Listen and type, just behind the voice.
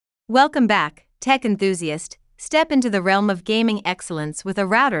Welcome back, tech enthusiast. Step into the realm of gaming excellence with a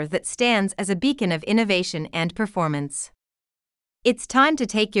router that stands as a beacon of innovation and performance. It's time to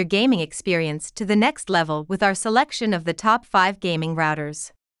take your gaming experience to the next level with our selection of the top 5 gaming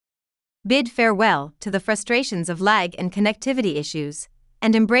routers. Bid farewell to the frustrations of lag and connectivity issues,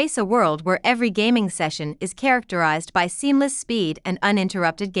 and embrace a world where every gaming session is characterized by seamless speed and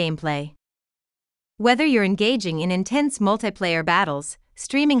uninterrupted gameplay. Whether you're engaging in intense multiplayer battles,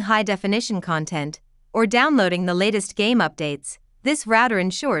 streaming high-definition content, or downloading the latest game updates, this router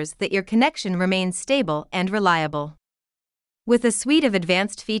ensures that your connection remains stable and reliable. With a suite of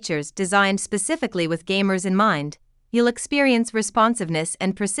advanced features designed specifically with gamers in mind, you'll experience responsiveness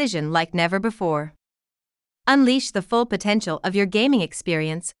and precision like never before. Unleash the full potential of your gaming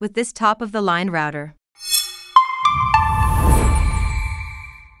experience with this top-of-the-line router.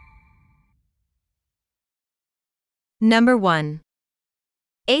 Number 1.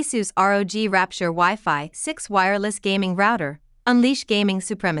 Asus ROG Rapture Wi-Fi 6 Wireless Gaming Router. Unleash gaming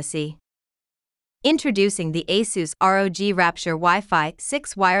supremacy. Introducing the Asus ROG Rapture Wi-Fi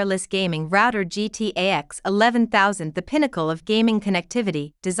 6 Wireless Gaming Router GT-AX 11000, the pinnacle of gaming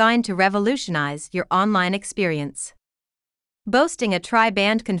connectivity designed to revolutionize your online experience. Boasting a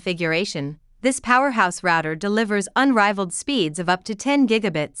tri-band configuration, this powerhouse router delivers unrivaled speeds of up to 10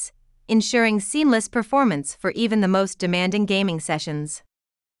 gigabits, ensuring seamless performance for even the most demanding gaming sessions.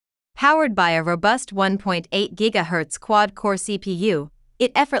 Powered by a robust 1.8 GHz quad-core CPU,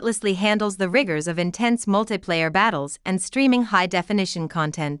 it effortlessly handles the rigors of intense multiplayer battles and streaming high-definition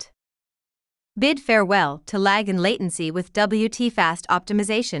content. Bid farewell to lag and latency with WT-Fast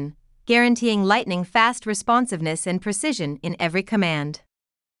optimization, guaranteeing lightning-fast responsiveness and precision in every command.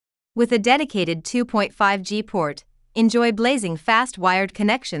 With a dedicated 2.5G port, enjoy blazing fast wired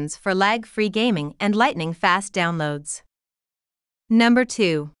connections for lag-free gaming and lightning-fast downloads. Number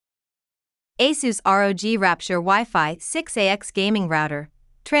 2. Asus ROG Rapture Wi-Fi 6AX Gaming Router.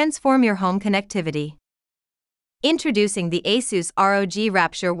 Transform your home connectivity. Introducing the Asus ROG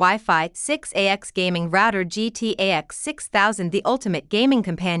Rapture Wi-Fi 6AX Gaming Router GT-AX 6000, the ultimate gaming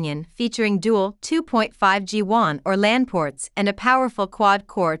companion, featuring dual 2.5G WAN or LAN ports and a powerful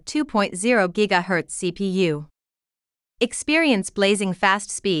quad-core 2.0 GHz CPU. Experience blazing fast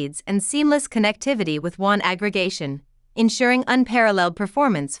speeds and seamless connectivity with WAN aggregation, ensuring unparalleled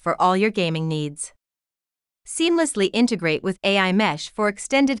performance for all your gaming needs. Seamlessly integrate with AI mesh for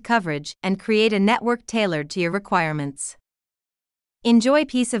extended coverage and create a network tailored to your requirements. Enjoy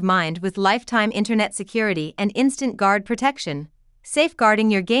peace of mind with lifetime internet security and instant guard protection, safeguarding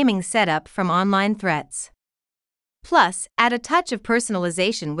your gaming setup from online threats. Plus, add a touch of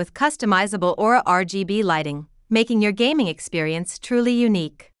personalization with customizable Aura RGB lighting, making your gaming experience truly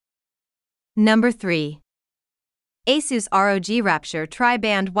unique. Number 3. Asus ROG Rapture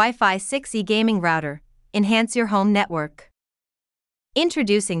Tri-Band Wi-Fi 6E Gaming Router. Enhance your home network.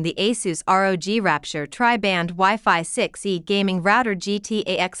 Introducing the Asus ROG Rapture Tri-Band Wi-Fi 6E Gaming Router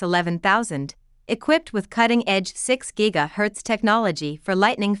GT-AX 11000, equipped with cutting-edge 6 GHz technology for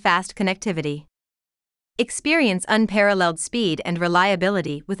lightning-fast connectivity. Experience unparalleled speed and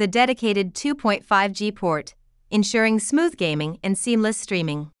reliability with a dedicated 2.5G port, ensuring smooth gaming and seamless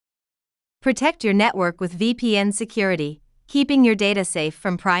streaming. Protect your network with VPN security, keeping your data safe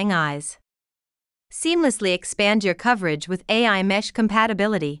from prying eyes. Seamlessly expand your coverage with AI mesh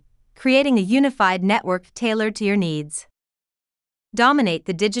compatibility, creating a unified network tailored to your needs. Dominate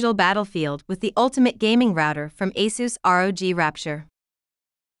the digital battlefield with the ultimate gaming router from Asus ROG Rapture.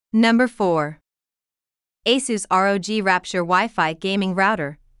 Number 4. Asus ROG Rapture Wi-Fi Gaming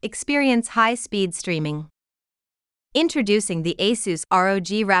Router. Experience high-speed streaming. Introducing the Asus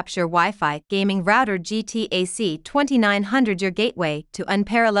ROG Rapture Wi-Fi Gaming Router GT-AC 2900, your gateway to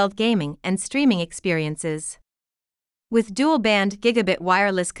unparalleled gaming and streaming experiences. With dual-band gigabit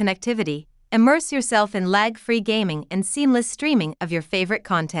wireless connectivity, immerse yourself in lag-free gaming and seamless streaming of your favorite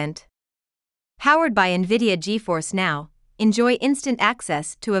content. Powered by NVIDIA GeForce Now, enjoy instant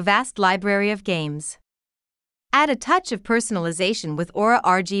access to a vast library of games. Add a touch of personalization with Aura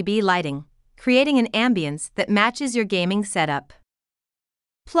RGB lighting, creating an ambience that matches your gaming setup.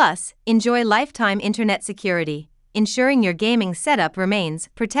 Plus, enjoy lifetime internet security, ensuring your gaming setup remains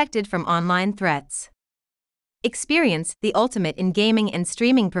protected from online threats. Experience the ultimate in gaming and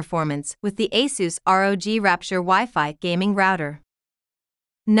streaming performance with the Asus ROG Rapture Wi-Fi Gaming Router.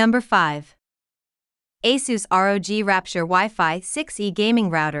 Number 5. Asus ROG Rapture Wi-Fi 6E Gaming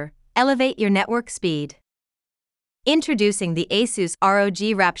Router. Elevate your network speed. Introducing the Asus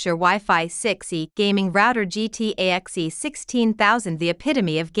ROG Rapture Wi-Fi 6E Gaming Router GT-AX 16000, the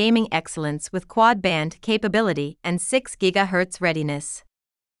epitome of gaming excellence with quad-band capability and 6 GHz readiness.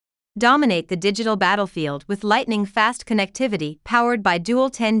 Dominate the digital battlefield with lightning-fast connectivity powered by dual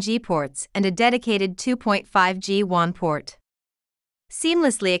 10G ports and a dedicated 2.5G WAN port.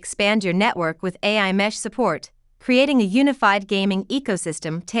 Seamlessly expand your network with AI mesh support, creating a unified gaming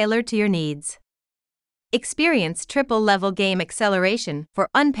ecosystem tailored to your needs. Experience triple-level game acceleration for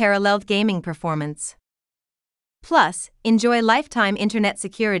unparalleled gaming performance. Plus, enjoy lifetime internet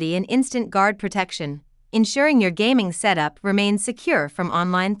security and instant guard protection, ensuring your gaming setup remains secure from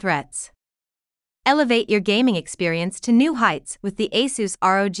online threats. Elevate your gaming experience to new heights with the Asus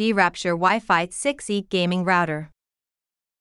ROG Rapture Wi-Fi 6E gaming router.